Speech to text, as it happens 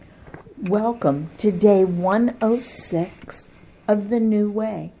Welcome to day 106 of the New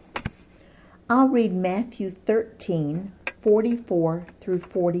Way. I'll read Matthew 13:44 through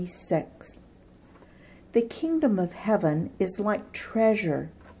 46. The kingdom of heaven is like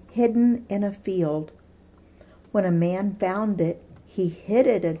treasure hidden in a field. When a man found it, he hid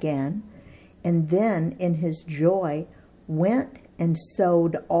it again, and then in his joy went and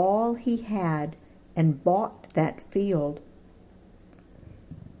sold all he had and bought that field.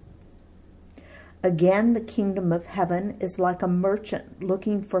 Again, the kingdom of heaven is like a merchant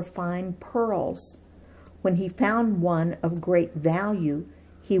looking for fine pearls. When he found one of great value,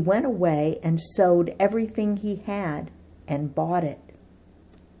 he went away and sold everything he had and bought it.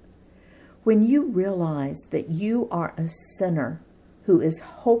 When you realize that you are a sinner who is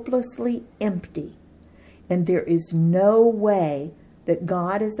hopelessly empty, and there is no way that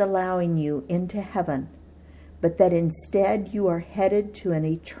God is allowing you into heaven, but that instead you are headed to an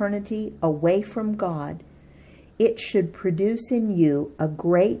eternity away from God, it should produce in you a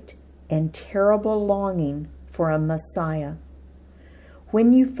great and terrible longing for a Messiah.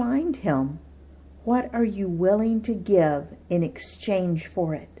 When you find him, what are you willing to give in exchange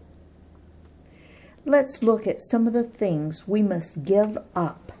for it? Let's look at some of the things we must give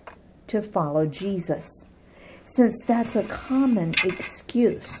up to follow Jesus, since that's a common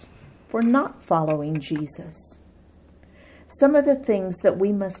excuse for not following Jesus. Some of the things that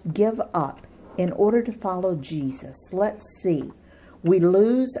we must give up in order to follow Jesus. Let's see. We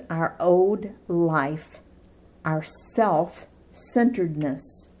lose our old life, our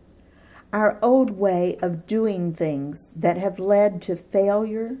self-centeredness, our old way of doing things that have led to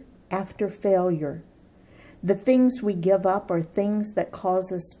failure after failure. The things we give up are things that cause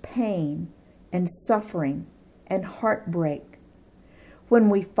us pain and suffering and heartbreak. When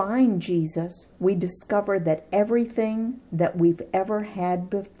we find Jesus, we discover that everything that we've ever had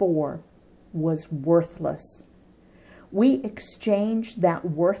before was worthless. We exchange that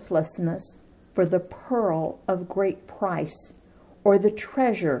worthlessness for the pearl of great price, or the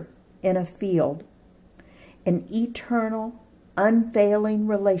treasure in a field, an eternal, unfailing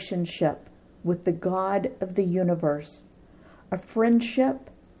relationship with the God of the universe, a friendship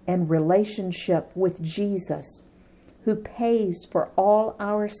and relationship with Jesus, who pays for all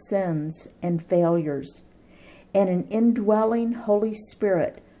our sins and failures, and an indwelling Holy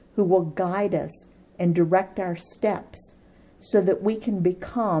Spirit who will guide us and direct our steps so that we can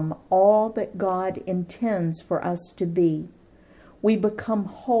become all that God intends for us to be. We become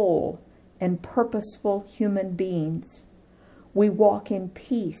whole and purposeful human beings. We walk in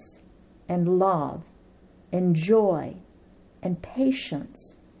peace and love and joy and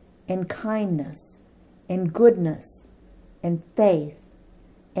patience and kindness and goodness and faith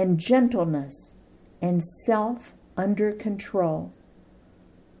and gentleness and self under control.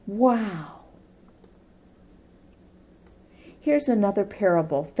 Wow! Here's another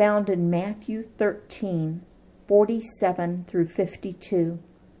parable found in Matthew 13:47 through 52.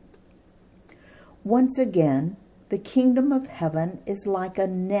 Once again, the kingdom of heaven is like a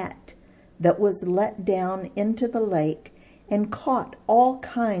net that was let down into the lake and caught all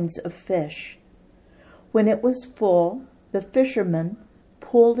kinds of fish. When it was full, the fishermen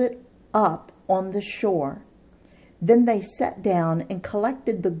pulled it up on the shore. Then they sat down and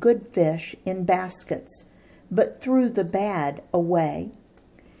collected the good fish in baskets, but threw the bad away.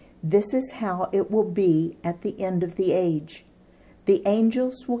 This is how it will be at the end of the age. The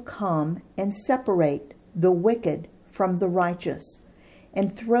angels will come and separate the wicked from the righteous,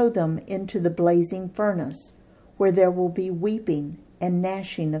 and throw them into the blazing furnace, where there will be weeping and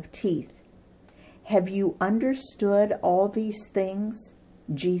gnashing of teeth. Have you understood all these things?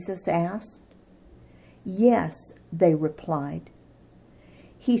 Jesus asked. Yes, they replied.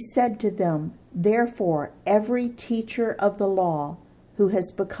 He said to them, therefore, every teacher of the law who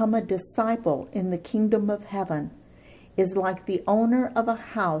has become a disciple in the kingdom of heaven is like the owner of a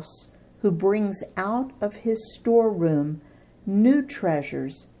house who brings out of his storeroom new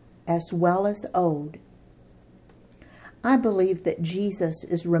treasures as well as old. I believe that Jesus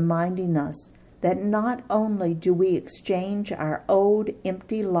is reminding us that not only do we exchange our old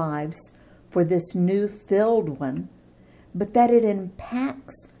empty lives for this new filled one, but that it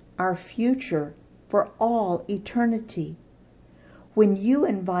impacts our future for all eternity. When you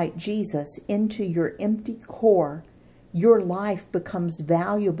invite Jesus into your empty core, your life becomes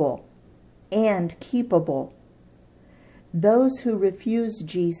valuable and keepable. Those who refuse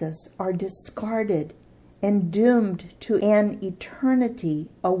Jesus are discarded and doomed to an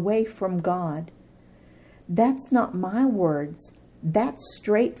eternity away from God. That's not my words. That's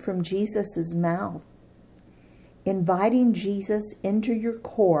straight from Jesus' mouth. Inviting Jesus into your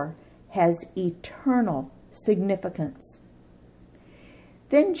core has eternal significance.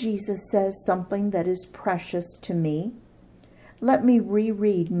 Then Jesus says something that is precious to me. Let me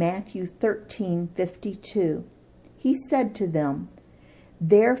reread Matthew 13:52. He said to them,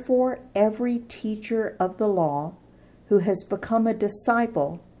 "Therefore every teacher of the law who has become a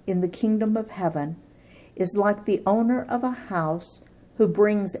disciple in the kingdom of heaven is like the owner of a house who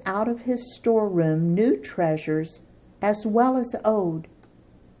brings out of his storeroom new treasures as well as old."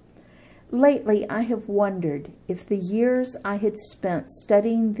 Lately, I have wondered if the years I had spent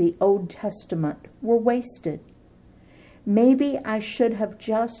studying the Old Testament were wasted. Maybe I should have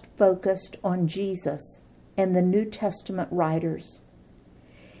just focused on Jesus and the New Testament writers.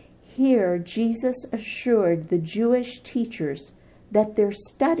 Here, Jesus assured the Jewish teachers that their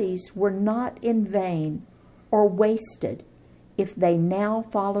studies were not in vain or wasted if they now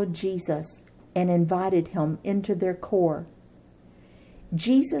followed Jesus and invited him into their core.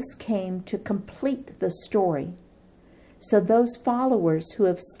 Jesus came to complete the story, so those followers who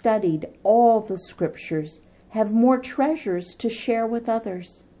have studied all the scriptures have more treasures to share with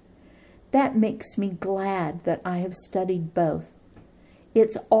others. That makes me glad that I have studied both.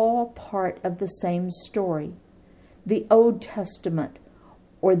 It's all part of the same story. The Old Testament,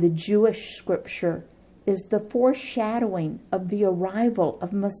 or the Jewish scripture, is the foreshadowing of the arrival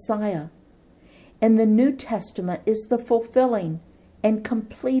of Messiah, and the New Testament is the fulfilling and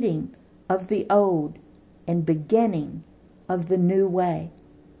completing of the old and beginning of the new way.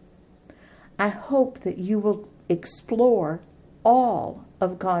 I hope that you will explore all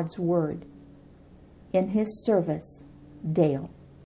of God's Word. In His service, Dale.